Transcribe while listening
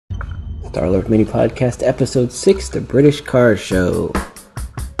StarLord Mini Podcast, Episode 6, The British Car Show.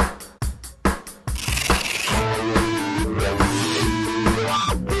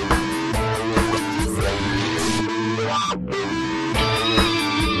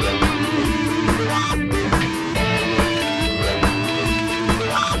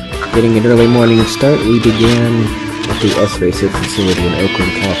 Getting an early morning start, we began at the S-Racer facility in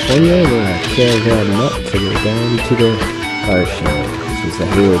Oakland, California, where our caravan met to go down to the car show. This was the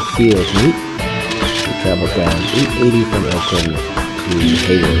Hayward Field meet. We traveled down 880 from Oakland to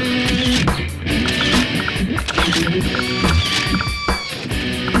Hayward.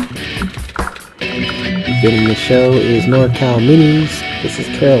 Beginning the show is NorCal Minis. This is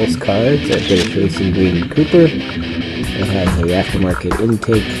Carol's Cards, a British Racing Green Cooper. It has a aftermarket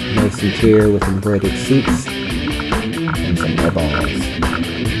intake, nice interior with embroidered seats, and some eyeballs.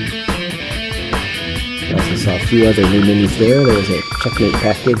 I also saw a few other new minis there. There was a Checkmate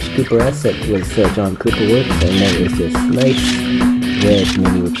Package Cooper S that was John Cooper Works, and there is this nice red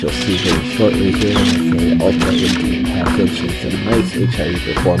mini which you'll see very shortly here. It's an ultra intake package with some nice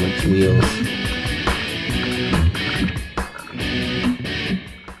HRE performance wheels.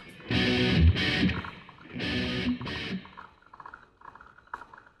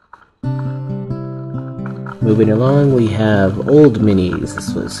 Moving along, we have old minis.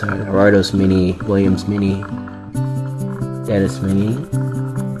 This was Gerardo's Mini, Williams Mini, Dennis Mini,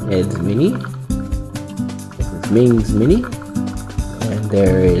 Ed's Mini. This is Ming's Mini. And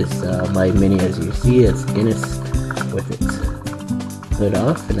there is my Mini, as you see. It's Guinness with its hood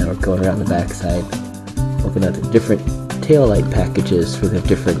off. And now we're going around the backside, looking at the different taillight packages for the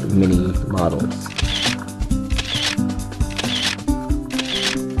different Mini models.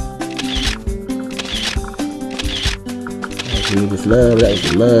 We just love, that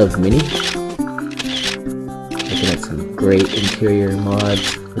was Love Mini. Looking at some great interior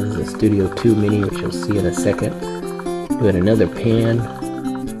mods. This is a Studio 2 Mini, which you'll see in a second. Doing another pan.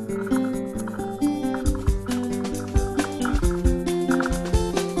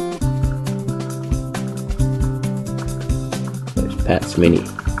 There's Pat's Mini.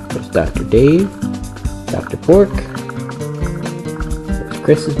 There's Dr. Dave, Dr. Pork. There's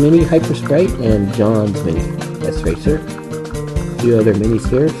Chris's Mini, Hyper Sprite, and John's Mini, S-Racer. A few other minis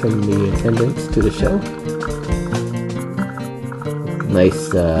here from the attendants to the show. Nice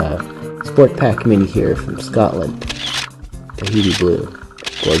Sport Pack Mini here from Scotland. Tahiti Blue.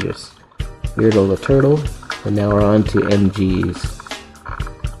 Gorgeous. Beardle the Turtle. And now we're on to MGs.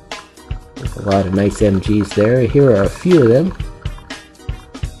 There's a lot of nice MGs there. Here are a few of them.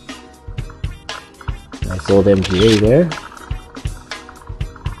 Nice old MGA there.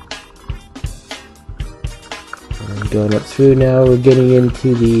 Going up through now, we're getting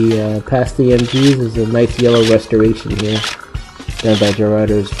into the past the MGs. There's a nice yellow restoration here, done by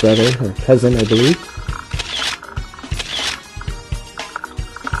Gerardo's brother, or cousin, I believe.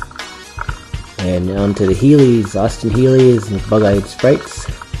 And on to the Healey's, Austin Healey's and Bug-Eyed Sprites.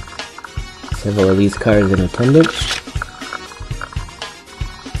 Several of these cars in attendance.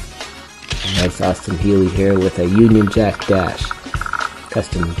 A nice Austin Healey here with a Union Jack dash.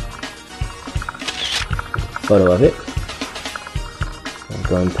 Custom photo of it. I'm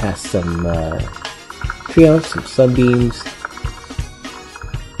going past some Triumphs, some Sunbeams.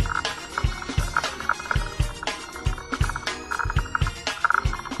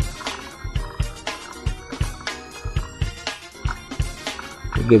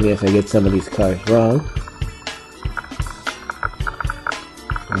 Forgive me if I get some of these cars wrong.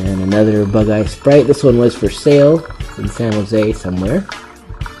 And another Bug-Eye Sprite. This one was for sale in San Jose somewhere.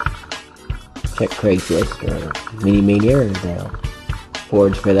 Check Craigslist or Mini Mania or they'll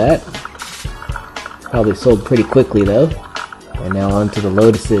forge for that. Probably sold pretty quickly though. And now on to the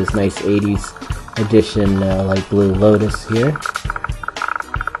Lotus's nice 80s edition light blue Lotus here.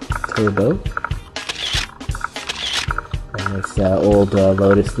 Turbo. A nice old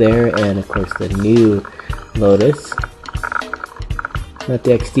Lotus there, and of course the new Lotus. Not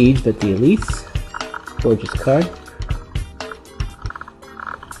the Extige, but the Elise. Gorgeous car.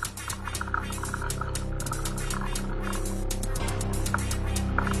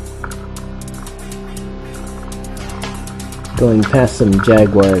 Going past some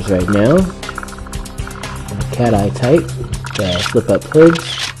Jaguars right now. Cat eye type, flip up hoods,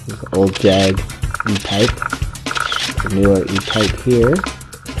 the old Jag E-type, the newer E-type here.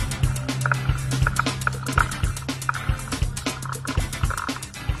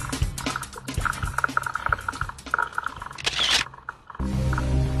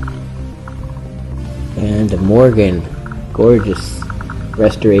 And a Morgan, gorgeous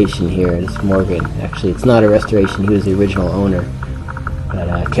restoration here. It's Morgan. Actually, it's not a restoration. He was the original owner. But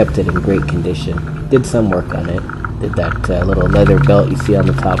kept it in great condition. Did some work on it. Did that little leather belt you see on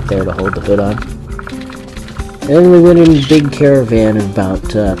the top there to hold the hood on. And then we went in a big caravan of about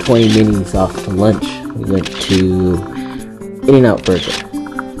 20 minis off to lunch. We went to In-N-Out Burger.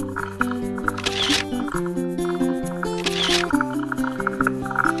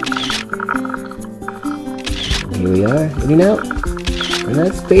 And here we are, In-N-Out. And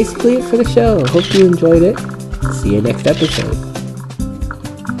that's basically it for the show. Hope you enjoyed it. See you next episode.